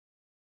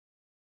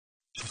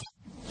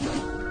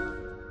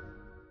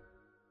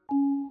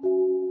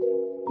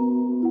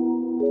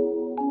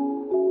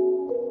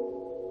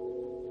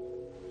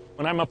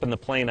When I'm up in the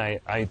plane,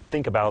 I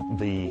think about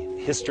the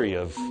history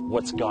of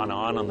what's gone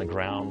on the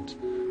ground,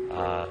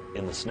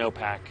 in the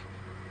snowpack.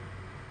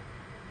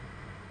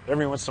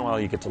 Every once in a while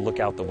you get to look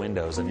out the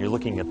windows and you're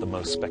looking at the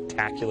most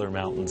spectacular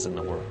mountains in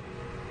the world.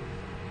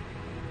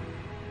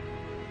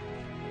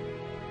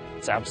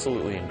 It's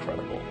absolutely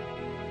incredible.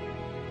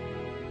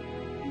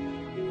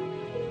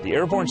 The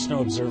Airborne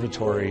Snow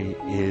Observatory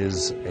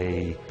is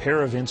a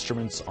pair of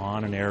instruments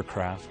on an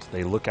aircraft.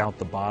 They look out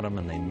the bottom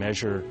and they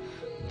measure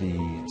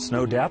the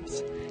snow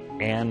depth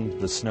and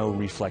the snow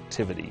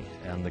reflectivity.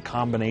 And the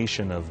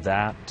combination of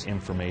that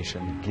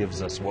information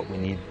gives us what we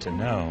need to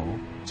know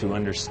to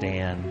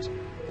understand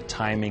the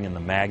timing and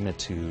the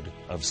magnitude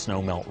of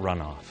snowmelt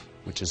runoff,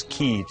 which is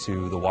key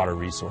to the water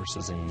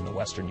resources in the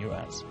western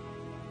U.S.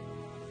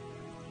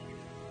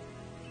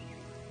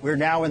 We're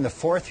now in the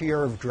 4th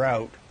year of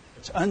drought.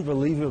 It's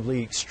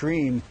unbelievably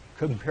extreme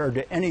compared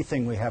to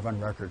anything we have on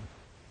record.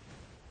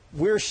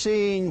 We're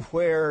seeing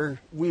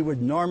where we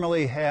would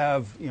normally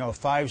have,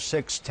 5,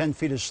 6, 10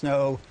 feet of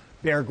snow,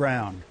 bare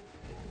ground.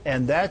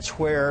 And that's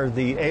where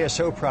the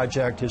ASO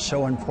project is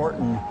so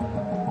important.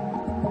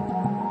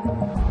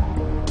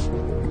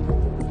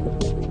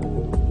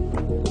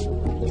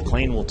 The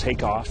plane will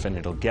take off and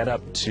it'll get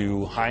up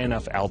to high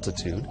enough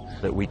altitude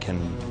that we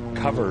can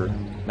cover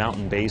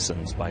mountain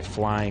basins by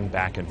flying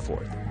back and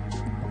forth.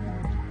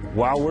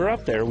 While we're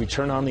up there, we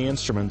turn on the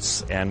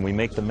instruments and we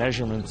make the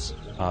measurements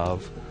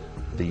of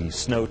the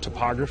snow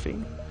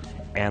topography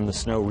and the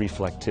snow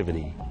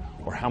reflectivity,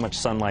 or how much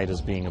sunlight is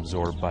being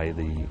absorbed by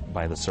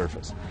the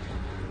surface.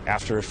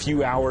 After a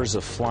few hours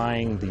of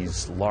flying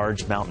these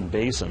large mountain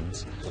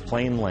basins, the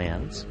plane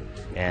lands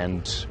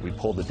and we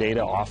pull the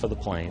data off of the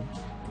plane,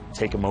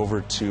 take them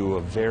over to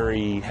a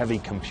very heavy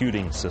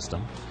computing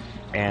system,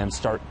 and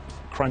start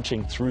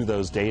crunching through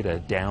those data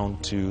down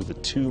to the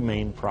two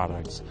main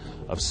products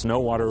of snow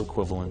water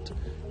equivalent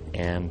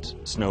and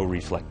snow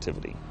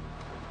reflectivity.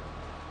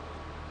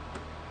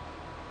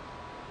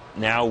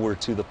 Now we're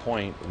to the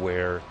point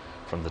where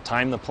from the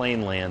time the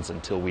plane lands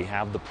until we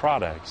have the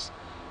products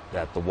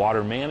that the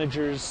water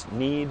managers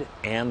need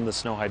and the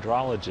snow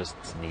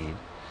hydrologists need,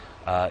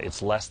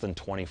 it's less than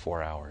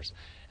 24 hours.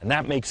 And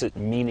that makes it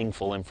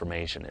meaningful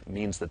information. It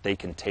means that they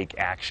can take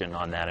action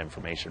on that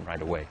information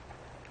right away.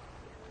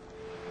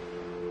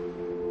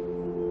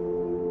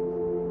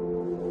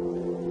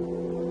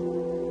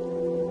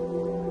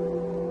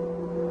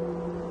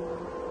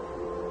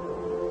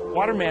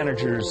 Water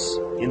managers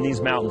in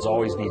these mountains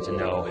always need to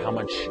know how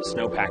much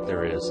snowpack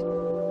there is,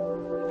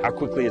 how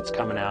quickly it's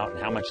coming out, and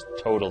how much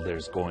total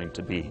there's going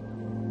to be.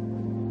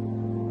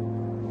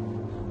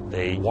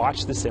 They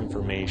watch this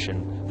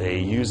information, they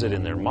use it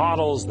in their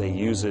models, they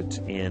use it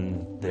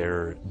in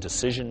their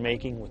decision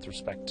making with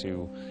respect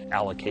to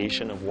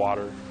allocation of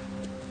water.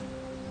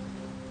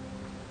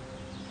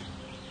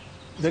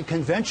 The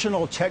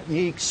conventional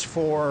techniques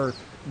for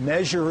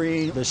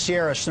measuring the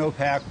Sierra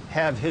snowpack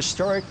have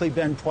historically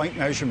been point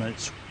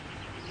measurements.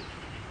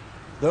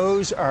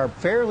 Those are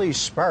fairly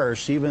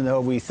sparse, even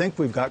though we think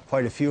we've got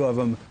quite a few of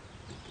them.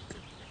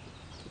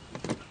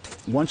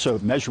 Once a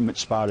measurement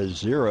spot is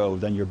 0,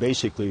 then you're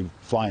basically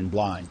flying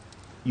blind.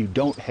 You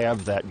don't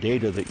have that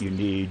data that you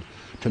need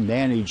to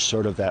manage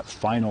sort of that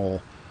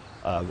final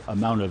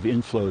amount of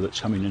inflow that's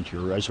coming into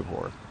your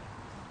reservoir.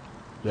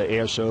 The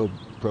ASO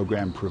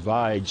program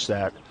provides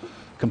that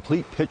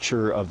complete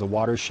picture of the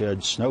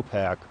watershed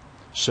snowpack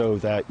so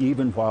that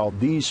even while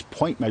these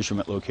point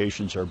measurement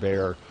locations are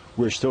bare,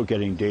 we're still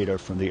getting data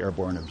from the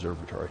Airborne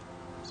Observatory.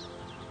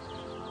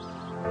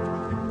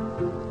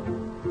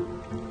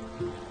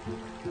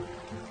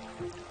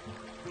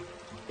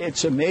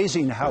 It's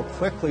amazing how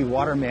quickly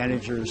water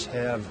managers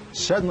have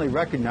suddenly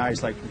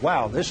recognized, like,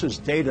 wow, this is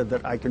data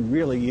that I can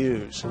really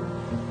use.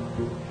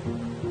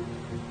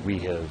 We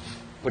have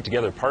put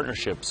together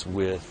partnerships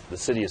with the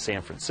city of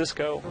San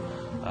Francisco,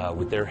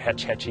 with their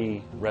Hetch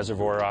Hetchy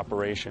Reservoir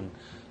operation,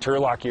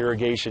 Turlock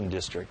Irrigation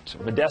District,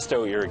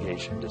 Modesto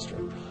Irrigation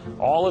District.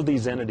 All of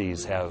these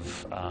entities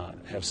have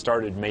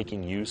started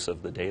making use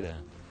of the data.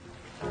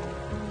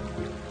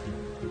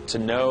 To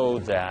know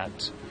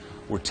that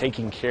we're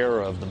taking care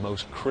of the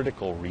most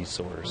critical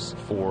resource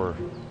for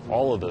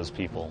all of those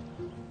people,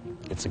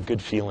 it's a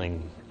good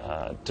feeling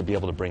to be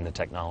able to bring the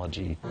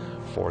technology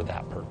for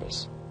that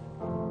purpose.